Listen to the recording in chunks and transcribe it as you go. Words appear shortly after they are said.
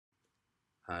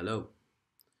Hello,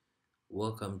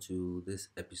 welcome to this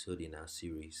episode in our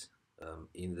series.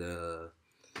 In the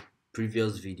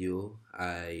previous video,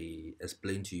 I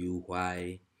explained to you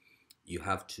why you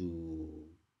have to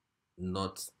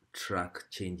not track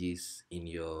changes in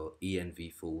your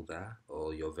ENV folder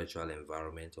or your virtual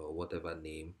environment or whatever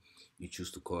name you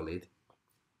choose to call it.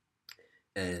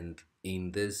 And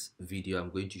in this video,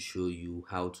 I'm going to show you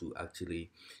how to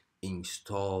actually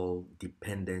install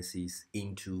dependencies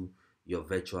into your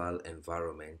virtual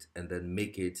environment and then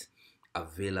make it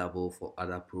available for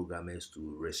other programmers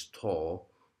to restore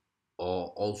or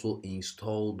also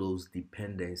install those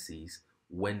dependencies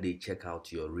when they check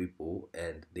out your repo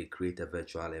and they create a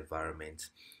virtual environment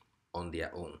on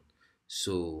their own.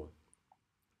 So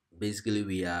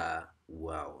basically I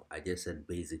just said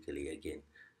basically again.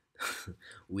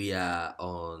 We are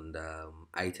on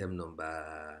item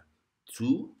number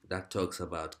 2 that talks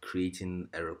about creating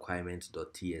a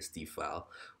requirement.txt file.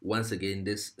 Once again,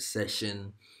 this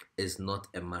session is not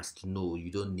a must know. You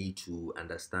don't need to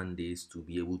understand this to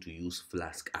be able to use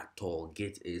Flask at all.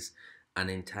 Git is an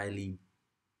entirely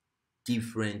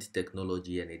different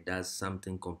technology and it does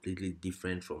something completely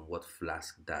different from what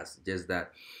Flask does. Just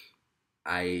that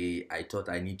I thought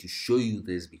I need to show you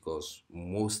this because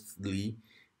mostly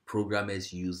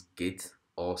programmers use Git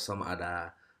or some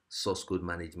other source code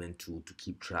management tool to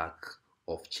keep track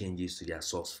of changes to their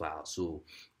source file. So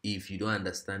if you don't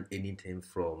understand anything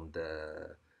from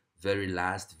the very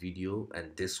last video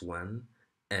and this one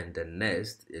and the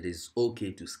next, it is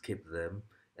okay to skip them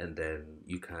and then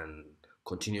you can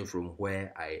continue from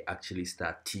where I actually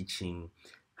start teaching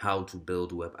how to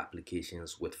build web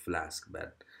applications with Flask.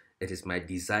 But it is my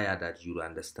desire that you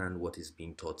understand what is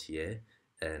being taught here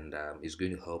and it's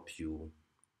going to help you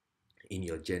in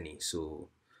your journey. So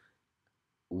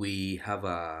we have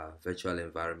a virtual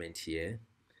environment here.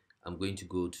 I'm going to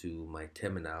go to my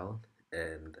terminal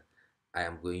and I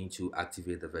am going to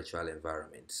activate the virtual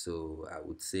environment. So I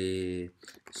would say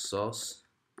source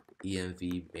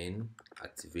env bin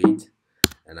activate,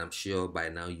 and I'm sure by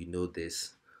now you know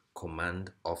this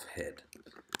command of head.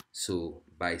 So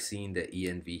by seeing the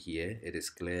env here, it is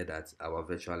clear that our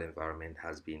virtual environment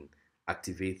has been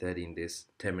activated in this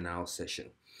terminal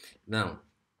session. Now,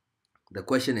 the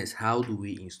question is, how do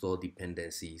we install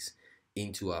dependencies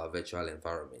into our virtual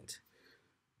environment?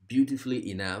 Beautifully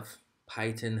enough,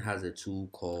 Python has a tool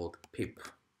called pip.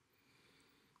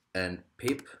 And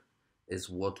pip is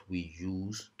what we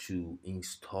use to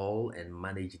install and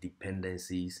manage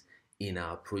dependencies in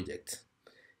our project.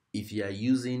 If you are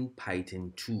using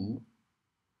Python 2,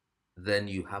 then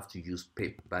you have to use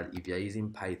pip. But if you are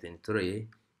using Python 3,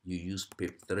 you use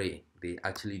pip 3. They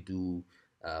actually do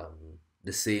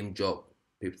the same job.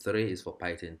 Pip 3 is for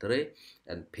Python 3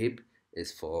 and pip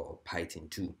is for Python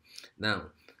 2. Now,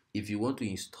 if you want to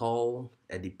install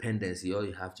a dependency, all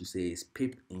you have to say is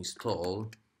pip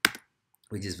install,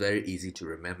 which is very easy to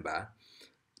remember.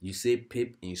 You say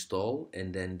pip install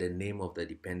and then the name of the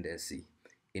dependency.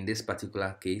 In this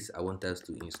particular case, I want us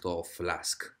to install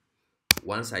Flask.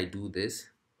 Once I do this,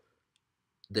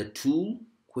 the tool,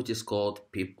 which is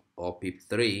called pip or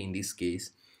pip3 in this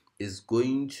case, is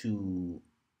going to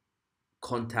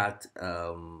contact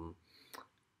a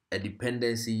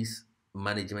dependencies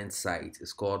management site.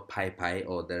 It's called PyPy,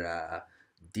 or there are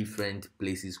different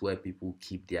places where people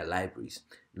keep their libraries.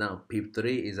 Now,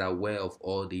 pip3 is aware of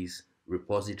all these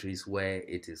repositories where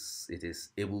it is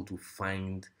able to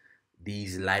find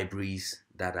these libraries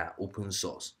that are open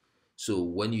source. So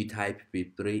when you type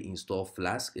pip3 install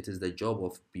Flask, it is the job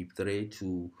of pip3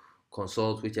 to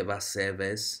consult whichever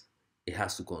servers it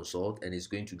has to consult, and it's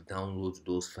going to download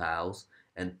those files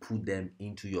and put them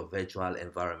into your virtual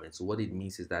environment. So what it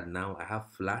means is that now I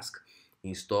have Flask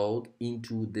installed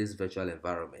into this virtual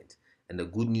environment. And the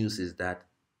good news is that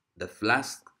the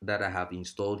Flask that I have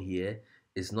installed here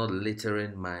is not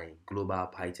littering my global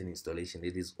Python installation.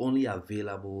 It is only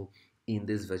available in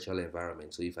this virtual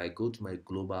environment. So if I go to my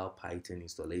global Python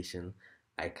installation,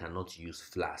 I cannot use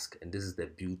Flask. And this is the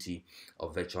beauty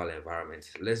of virtual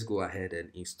environments. Let's go ahead and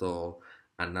install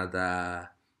another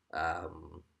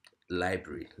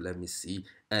library. Let me see.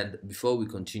 And before we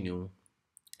continue,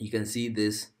 you can see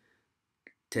this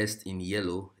test in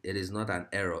yellow. It is not an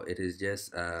error. It is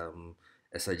just a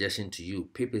suggestion to you.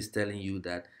 Pip is telling you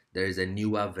that there is a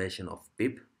newer version of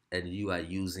pip and you are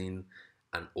using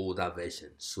an older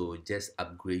version. So just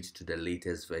upgrade to the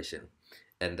latest version.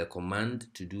 And the command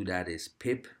to do that is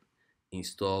pip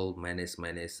install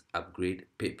 -- upgrade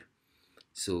pip.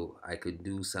 So I could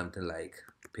do something like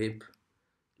pip,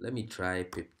 let me try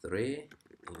pip3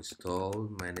 install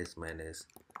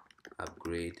 --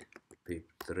 upgrade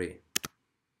pip3.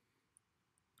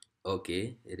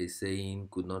 Okay, it is saying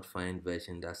could not find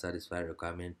version that satisfy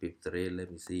requirement pip 3.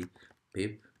 Let me see.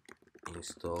 Pip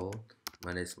install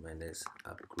minus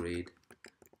upgrade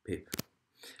pip.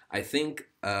 I think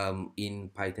in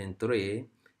Python 3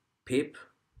 pip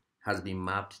has been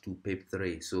mapped to pip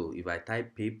 3. So if I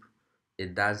type pip,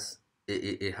 it does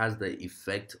it has the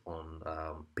effect on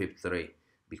pip 3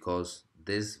 because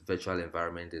this virtual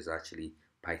environment is actually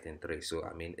Python 3. So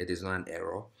I mean it is not an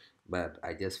error, but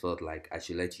I just felt like I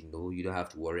should let you know. You don't have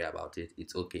to worry about it.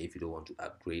 It's okay if you don't want to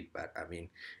upgrade, but I mean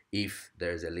if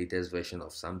there's a latest version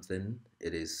of something,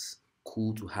 it is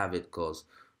cool to have it because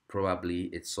probably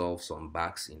it solves some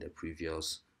bugs in the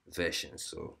previous version.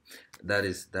 So that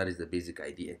is the basic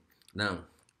idea. Now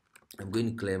I'm going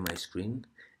to clear my screen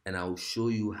and I'll show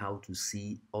you how to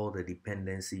see all the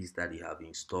dependencies that you have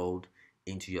installed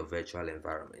into your virtual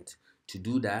environment. To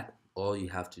do that, all you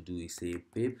have to do is say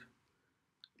pip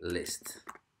list.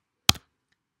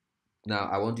 Now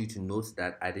I want you to note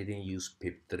that I didn't use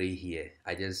pip3 here.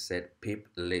 I just said pip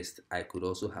list. I could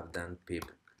also have done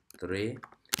pip3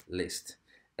 list,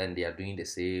 and they are doing the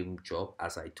same job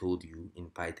as I told you in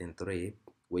Python 3.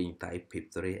 When you type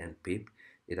pip3 and pip,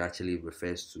 it actually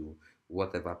refers to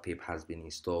whatever pip has been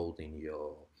installed in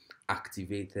your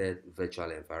activated virtual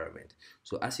environment.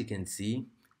 So as you can see,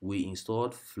 we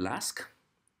installed Flask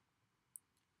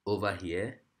over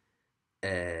here,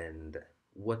 and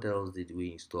what else did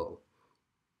we install?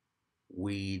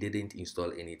 We didn't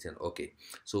install anything. Okay,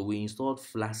 so we installed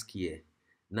Flask here.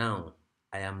 Now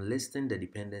I am listing the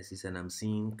dependencies and I'm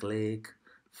seeing click,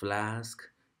 Flask,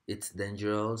 it's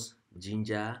dangerous,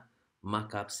 ginger,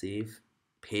 markup safe,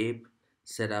 pip,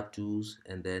 setup tools,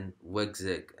 and then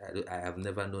wexec. I have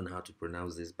never known how to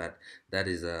pronounce this, but that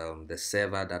is the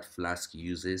server that Flask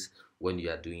uses when you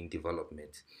are doing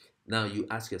development. Now you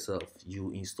ask yourself,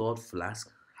 you installed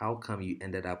Flask, how come you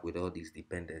ended up with all these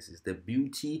dependencies? The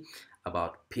beauty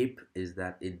about pip is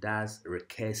that it does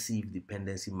recursive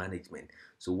dependency management.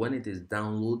 So when it is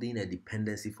downloading a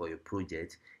dependency for your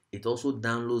project, it also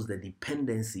downloads the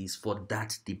dependencies for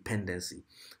that dependency.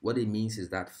 What it means is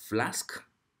that Flask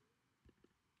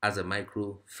as a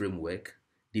micro framework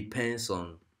depends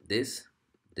on this,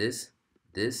 this,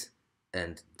 this,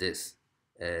 and this,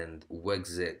 and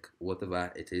wexec,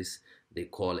 whatever it is they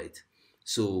call it.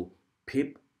 So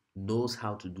pip knows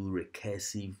how to do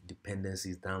recursive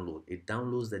dependencies download. It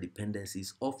downloads the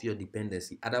dependencies of your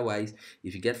dependency. Otherwise,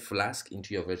 if you get Flask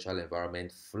into your virtual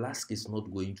environment, Flask is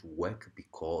not going to work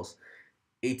because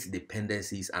its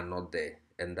dependencies are not there,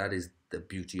 and that is the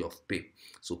beauty of pip.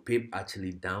 So pip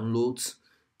actually downloads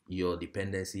your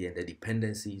dependency and the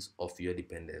dependencies of your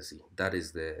dependency. That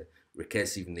is the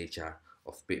recursive nature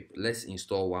of pip. Let's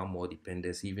install one more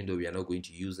dependency. Even though we are not going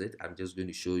to use it, I'm just going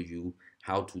to show you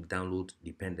how to download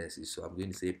dependencies. So I'm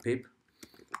going to say pip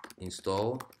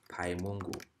install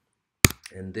pymongo,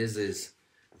 and this is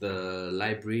the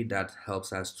library that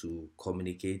helps us to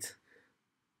communicate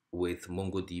with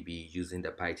MongoDB using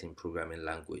the Python programming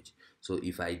language. So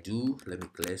if I do, let me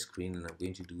clear screen, and I'm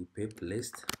going to do pip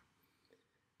list,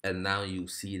 and now you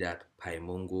see that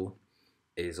pymongo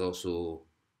is also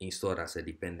installed as a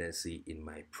dependency in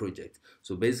my project.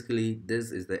 So basically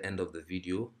this is the end of the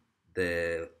video.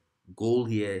 The goal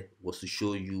here was to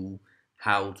show you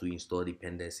how to install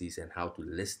dependencies and how to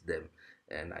list them,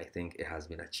 and I think it has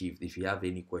been achieved. If you have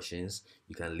any questions,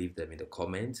 you can leave them in the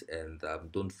comments, and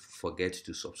don't forget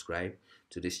to subscribe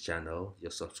to this channel.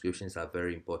 Your subscriptions are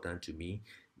very important to me.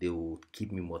 They will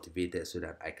keep me motivated so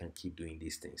that I can keep doing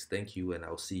these things. Thank you, and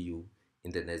I'll see you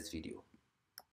in the next video.